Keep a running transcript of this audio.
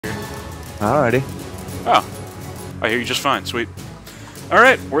Alrighty. Oh, I hear you just fine. Sweet. All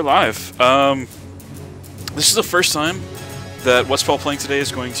right, we're live. This is the first time that What's Paul Playing Today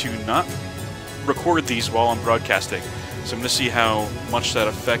is going to not record these while I'm broadcasting. So I'm going to see how much that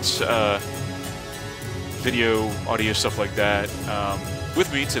affects video, audio, stuff like that.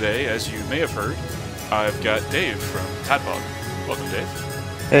 With me today, as you may have heard, I've got Dave from TADPOG. Welcome, Dave.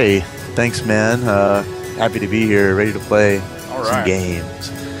 Hey, thanks, man. Happy to be here, ready to play some games.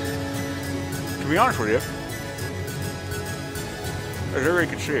 To be honest with you, as everybody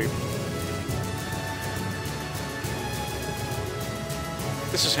can see,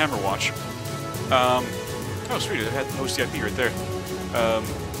 this is Hammerwatch. Oh, sweet, it had host IP right there.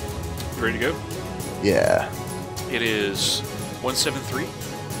 You ready to go? Yeah. It is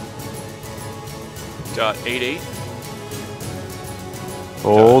 173.88.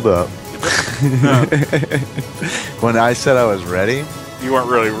 Hold up. When I said I was ready, You weren't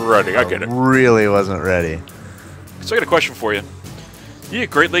really ready, I get it. Really wasn't ready. So I got a question for you. You get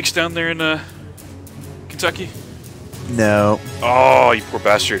Great Lakes down there in Kentucky? No. Oh, you poor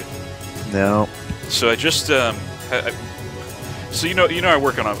bastard. No. So I just, so you know I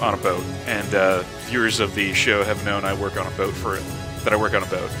work on a boat, and viewers of the show have known I work on a boat that I work on a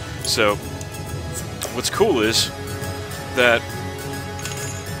boat. So what's cool is that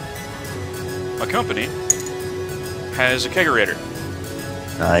my company has a kegerator.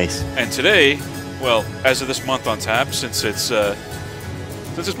 Nice. And today, well, as of this month on tap, since it's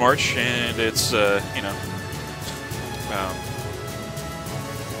March and it's wow,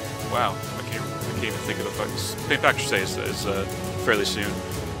 I can't even think of the fucking St. Patrick's Day is fairly soon.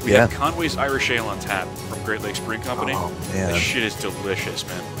 We have Conway's Irish Ale on tap from Great Lakes Brewing Company. Oh man, this shit is delicious,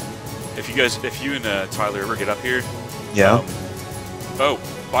 man. If you and Tyler ever get up here, yeah. Oh,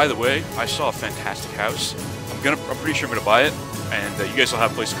 by the way, I saw a fantastic house. I'm pretty sure I'm gonna buy it, and you guys will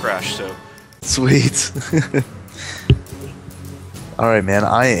have a place to crash. So Sweet. All right, man.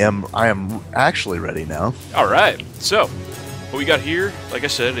 I am actually ready now. all right. So what we got here, like I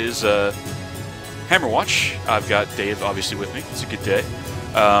said, is Hammerwatch. I've got Dave obviously with me. It's a good day.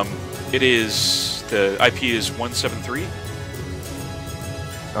 It is the IP is 173.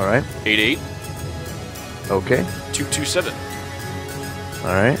 All right. 88. Okay. 227.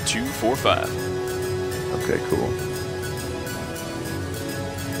 All right. 245. Okay, cool.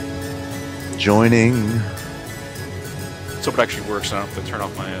 Joining. So it actually works. I don't have to turn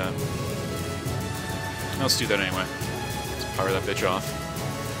off my. Let's do that anyway. Let's power that bitch off.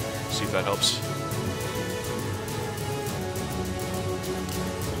 See if that helps.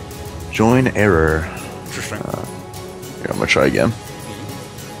 Join error. Interesting. Here, I'm gonna try again.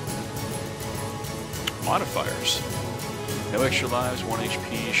 Modifiers. No extra lives, 1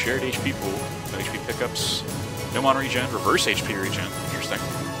 HP, shared HP pool, no HP pickups, no mono regen, reverse HP regen. Interesting.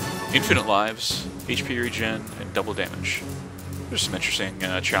 Infinite lives, HP regen, and double damage. There's some interesting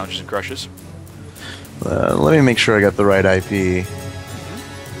challenges and crushes. Let me make sure I got the right IP.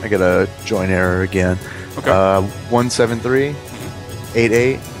 I got a join error again. Okay. 173,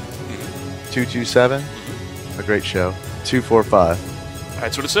 88, 227. A great show. 245.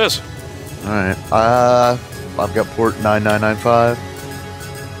 That's what it says. All right. I've got port 9995.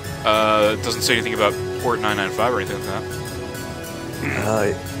 It doesn't say anything about port 995 or anything like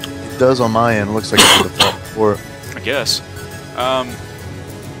that. It does on my end. Looks like it's the default port. I guess.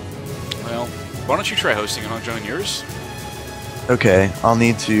 Well, why don't you try hosting and I'll join yours? Okay, I'll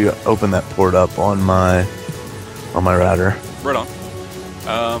need to open that port up on my router. Right on.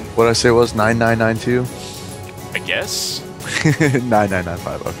 What I say it was 9992. I guess.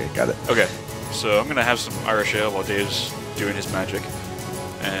 9995. Okay, got it. Okay, so I'm gonna have some Irish ale while Dave's doing his magic,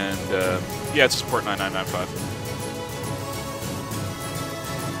 and yeah, it's port 9995.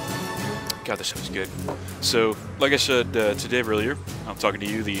 God, this sounds good. So, like I said to Dave earlier, I'm talking to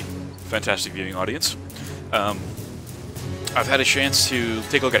you, the fantastic viewing audience. I've had a chance to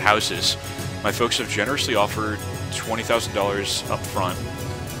take a look at houses. My folks have generously offered $20,000 up front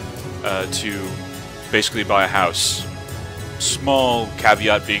to basically buy a house. Small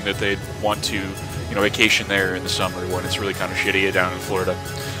caveat being that they'd want to, vacation there in the summer when it's really kind of shitty down in Florida.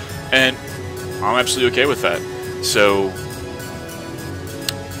 And I'm absolutely okay with that. So,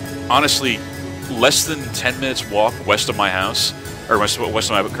 honestly, less than 10 minutes walk west of my house, or west of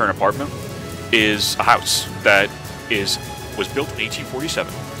my current apartment, is a house that was built in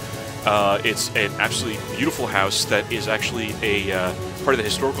 1847. It's an absolutely beautiful house that is actually a part of the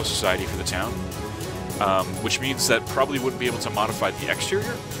historical society for the town, which means that probably wouldn't be able to modify the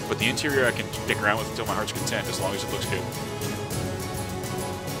exterior, but the interior I can dick around with until my heart's content, as long as it looks good.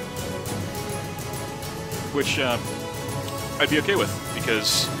 Which I'd be okay with,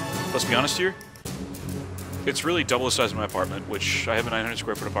 because let's be honest here. It's really double the size of my apartment, which I have a 900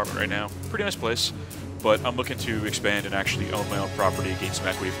 square foot apartment right now. Pretty nice place, but I'm looking to expand and actually own my own property, gain some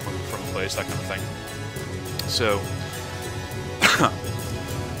equity from the place, that kind of thing. So,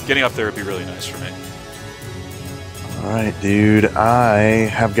 getting up there would be really nice for me. All right, dude. I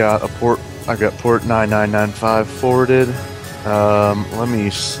have got a port. I've got port 9995 forwarded. Let me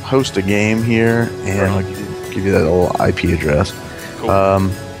host a game here, and I'll give you that little IP address. Cool.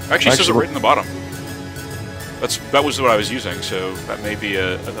 Actually, it says it right in the bottom. That was what I was using, so that may be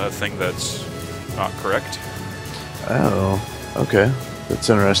a thing that's not correct. Oh, okay. That's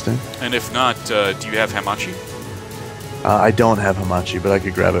interesting. And if not, do you have Hamachi? I don't have Hamachi, but I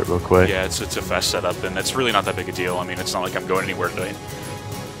could grab it real quick. Yeah, it's a fast setup, and it's really not that big a deal. I mean, it's not like I'm going anywhere today.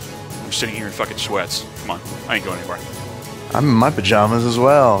 I'm sitting here in fucking sweats. Come on, I ain't going anywhere. I'm in my pajamas as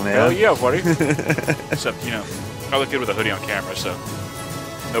well, man. Hell yeah, buddy. Except, you know, I look good with a hoodie on camera, so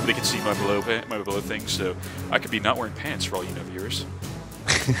nobody can see my below thing, so I could be not wearing pants for all you know, viewers.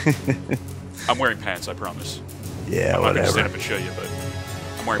 I'm wearing pants, I promise. Yeah, I'm not whatever. going to stand up and show you, but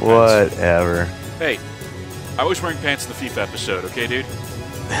I'm wearing pants. Whatever. Hey, I was wearing pants in the FIFA episode, okay, dude?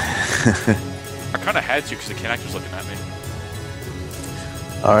 I kind of had to because the Connect was looking at me.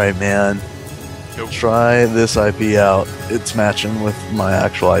 All right, man. Nope. Try this IP out. It's matching with my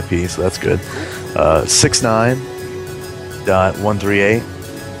actual IP, so that's good.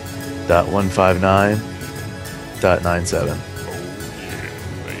 69.138.159.97.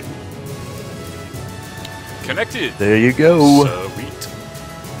 Connected. There you go. Sweet.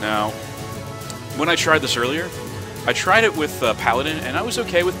 Now, when I tried this earlier, I tried it with Paladin, and I was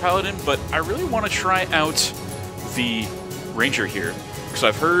okay with Paladin, but I really want to try out the Ranger here, because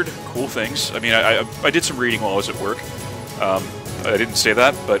I've heard cool things. I mean, I did some reading while I was at work. I didn't say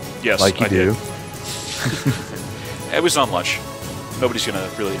that, but yes, like you do. It was on lunch. Nobody's going to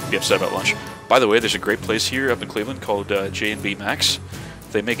really be upset about lunch. By the way, there's a great place here up in Cleveland called J&B Max.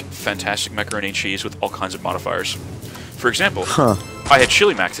 They make fantastic macaroni and cheese with all kinds of modifiers. For example, I had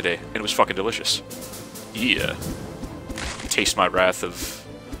chili mac today, and it was fucking delicious. Yeah. Taste my wrath of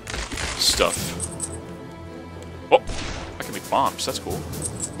stuff. Oh, I can make bombs. That's cool.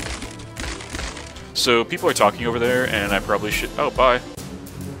 So people are talking over there, and I probably should... Oh, bye.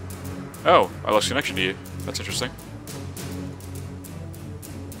 Oh, I lost connection to you. That's interesting.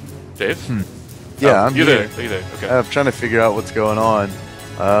 Dave? Yeah, oh, I'm you're here. there. You're there. Okay. I'm trying to figure out what's going on.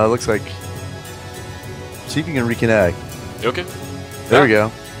 Looks like... See if you can reconnect. You okay? There we go.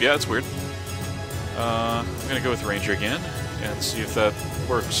 Yeah, that's weird. I'm going to go with Ranger again and see if that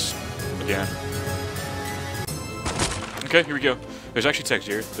works again. Okay, here we go. There's actually text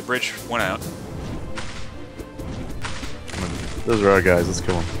here. The bridge went out. Those are our guys. Let's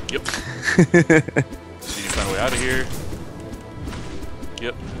kill them. Yep. So you need to find a way out of here.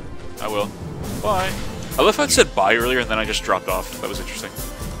 Yep. I will. Bye. I love how it said bye earlier and then I just dropped off. That was interesting.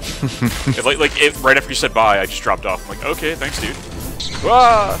 Right after you said bye, I just dropped off. I'm like, okay, thanks, dude.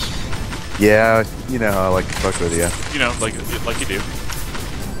 Ah! Yeah, you know I like to fuck with you. You know, like you do.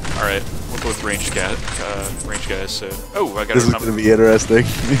 All right, we'll go with range guys. So, oh, I got. This is going to be interesting.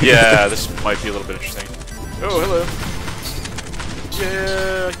 Yeah, this might be a little bit interesting. Oh, hello.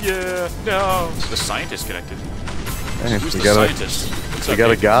 Yeah, no. The scientist connected. Hey, Who's the we got scientist? What's we up, got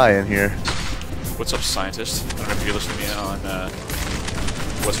a dude? guy in here. What's up, scientist? I don't know if you're listening to me on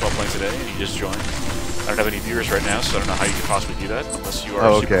What's Well Playing Today, and you just joined. I don't have any viewers right now, so I don't know how you could possibly do that, unless you are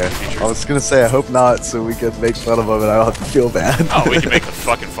Oh, super okay. featured. I was going to say, I hope not, so we can make fun of him and I don't have to feel bad. Oh, we can make the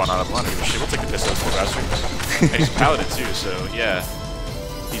fucking fun out of him. I don't give a shit. We'll take the piss out of this bastard. And he's a paladin, too, so yeah.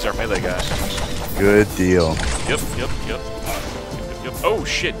 He's our melee guy. Good deal. Yep. Oh,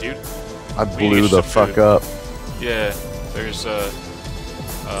 shit, dude. I We need to blew get the some fuck food. up. Yeah, there's,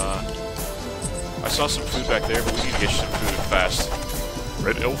 I saw some food back there, but we need to get you some food fast.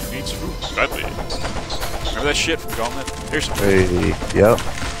 Red Elf needs food badly. Remember that shit from Gauntlet? Here's some food. Hey, yep.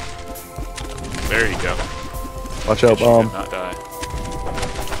 There you go. Watch out, You bomb. did not die.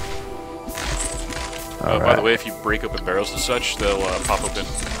 By Alright. the way, if you break open barrels and such, they'll pop open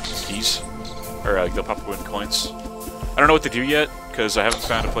keys. Or they'll pop open coins. I don't know what to do yet, because I haven't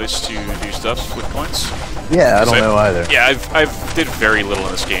found a place to do stuff with coins. Yeah, I don't know either. Yeah, I've did very little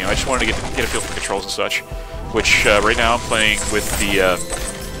in this game. I just wanted to get a feel for controls and such. Which, right now I'm playing with the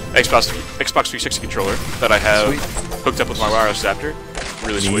Xbox 360 controller that I have hooked up with my wireless adapter.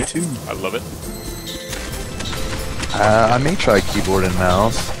 Really Me sweet. too. I love it. I may try keyboard and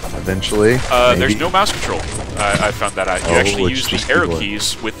mouse eventually. There's maybe. no mouse control. I found that out. You Oh, actually it's use just the arrow keyboard.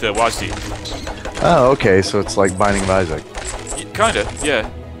 keys with the WASD. Oh, okay, so it's like Binding of Isaac. Kinda, yeah.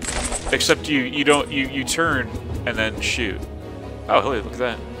 Except you turn and then shoot. Oh, hey, look at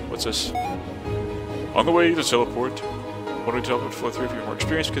that. What's this? On the way to teleport. What do we teleport flow through if you're more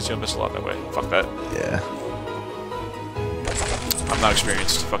experienced? Because you'll miss a lot that way. Fuck that. Yeah. I'm not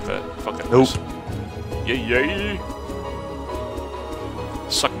experienced. Fuck that. Fuck that. Nope. Yay.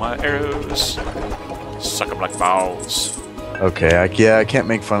 Suck my arrows. Suck them like balls. Okay, I can't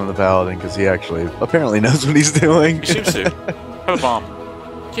make fun of the paladin because he actually apparently knows what he's doing. He seems to. Have a bomb.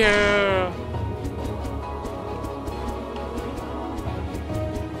 Yeah.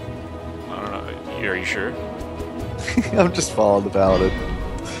 I don't know. Are you sure? I'm just following the paladin.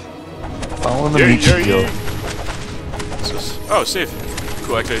 Following the meat shield. Oh, save.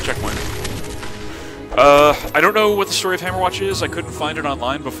 Cool, activate checkpoint. I don't know what the story of Hammerwatch is. I couldn't find it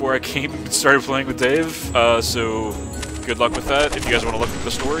online before I came and started playing with Dave, so good luck with that. If you guys want to look at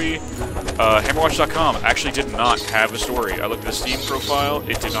the story, Hammerwatch.com actually did not have a story. I looked at the Steam profile,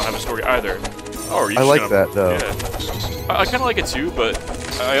 it did not have a story either. Oh, are you I like that, though. Yeah. I kind of like it too, but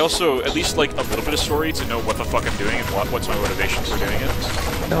I also at least like a little bit of story to know what the fuck I'm doing and what's my motivation for doing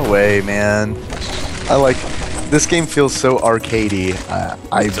it. No way, man. I like... This game feels so arcadey.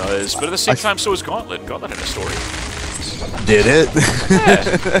 It does, but at the same time, so is Gauntlet. Gauntlet had a story. Did it?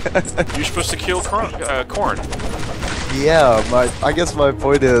 Yeah. You're supposed to kill corn. Yeah, I guess my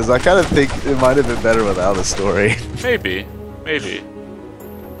point is, I kind of think it might have been better without a story. Maybe.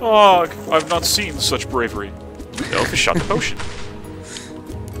 Oh, I've not seen such bravery. Elf has shot the potion.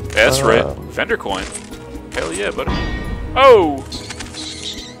 Yeah, that's right. Vendor coin. Hell yeah, buddy. Oh!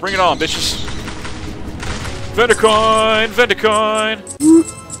 Bring it on, bitches. Vendor coin!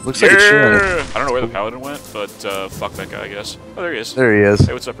 Looks like it's sharing it. I don't know where the paladin went, but fuck that guy, I guess. Oh, there he is. There he is.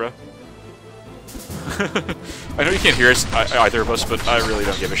 Hey, what's up, bro? I know you can't hear us, either of us, but I really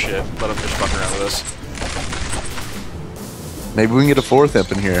don't give a shit. Let him just fuck around with us. Maybe we can get a fourth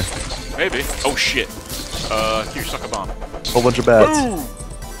imp in here. Maybe. Oh shit. Here, suck a bomb. Whole bunch of bats. Boom!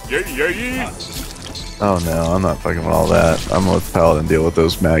 Yeah. Oh no, I'm not fucking with all that. I'm gonna let the paladin deal with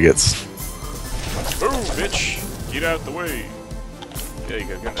those maggots. Boom, bitch! Get out the way. There you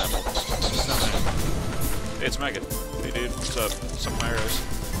go, good enough. Hey, it's Maggot. Hey dude, what's up? Suck my arrows.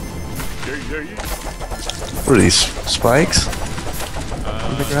 Yeah. What are these? Spikes?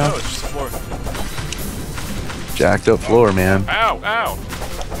 No, it's just the floor. Jacked up floor, man. Ow!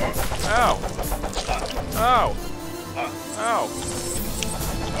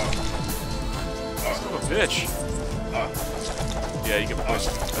 Son of a bitch. Yeah, you get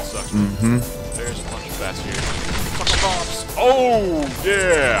poisoned. That sucks. Mm-hmm. There's a bunch of bats here. Suck on bombs. Oh,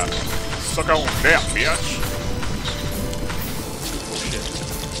 yeah! Suck on that, bitch! Oh, shit.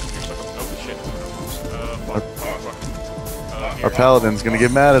 Here, suck on... Oh, shit. Fuck. Our paladin's gonna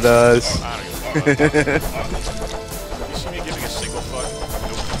get mad at us. I don't give a fuck. You see me giving a single fuck?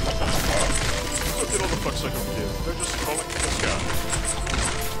 Nope. Look at all the fucks I can give. They're just falling from the sky.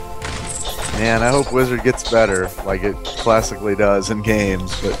 Man, I hope Wizard gets better, like it classically does in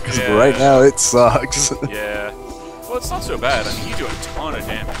games, but because Yeah. right now it sucks. Yeah. Well, it's not so bad. I mean, you do a ton of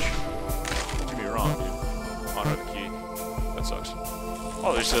damage. Don't get me wrong, dude. Honor the key. That sucks.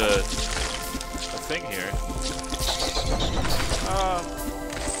 Oh, there's a thing here.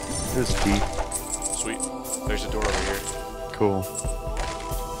 There's a key. Sweet. There's a door over here. Cool.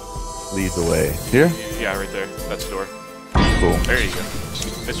 Lead the way. Here? Yeah, right there. That's the door. Cool. There you go.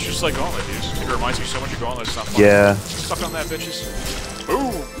 It's just like Gauntlet, dude. It reminds me so much of Gauntlet. It's not fun. Yeah. Suck on that, bitches.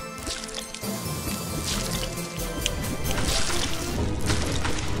 Boom!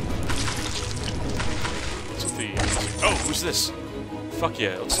 Oh, who's this? Fuck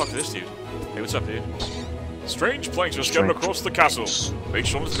yeah, let's talk to this dude. Hey, what's up, dude? Strange planks are scattered across the castle. Make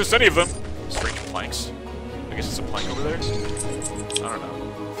sure not to miss any of them. Strange planks? I guess it's a plank over there? I don't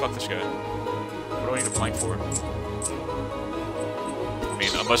know. Fuck this guy. What do I need a plank for? I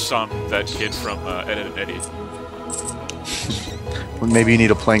mean, unless I'm that kid from Ed, Edd n Eddy. Well, maybe you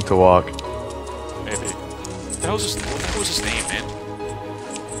need a plank to walk. Maybe. What the hell was his name, man?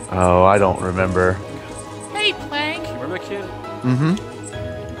 Oh, I don't remember. Hey, Plank! You remember that kid? Mm-hmm.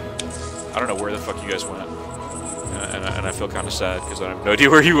 I don't know where the fuck you guys went. And I feel kind of sad, because I have no idea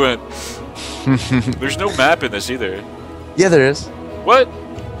where you went. There's no map in this either. Yeah, there is. What?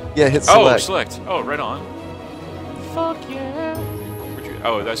 Yeah, hit select. Oh, select. Oh, right on. Fuck yeah. Where'd you...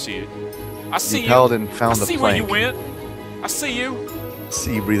 Oh, I see you. I see you. Paladin found the I see plank. where you went. I see you.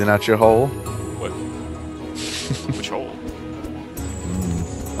 See you breathing out your hole. What? Which hole?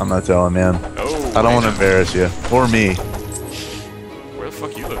 I'm not telling, man. Oh, I don't want to embarrass you. Or me. Where the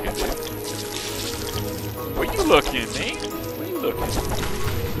fuck you looking, dude? Where you looking, man? Where you looking?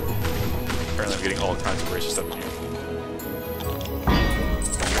 Apparently I'm getting all kinds of racist stuff in here.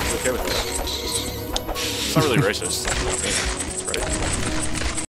 I'm okay with that. It's not really racist. Right?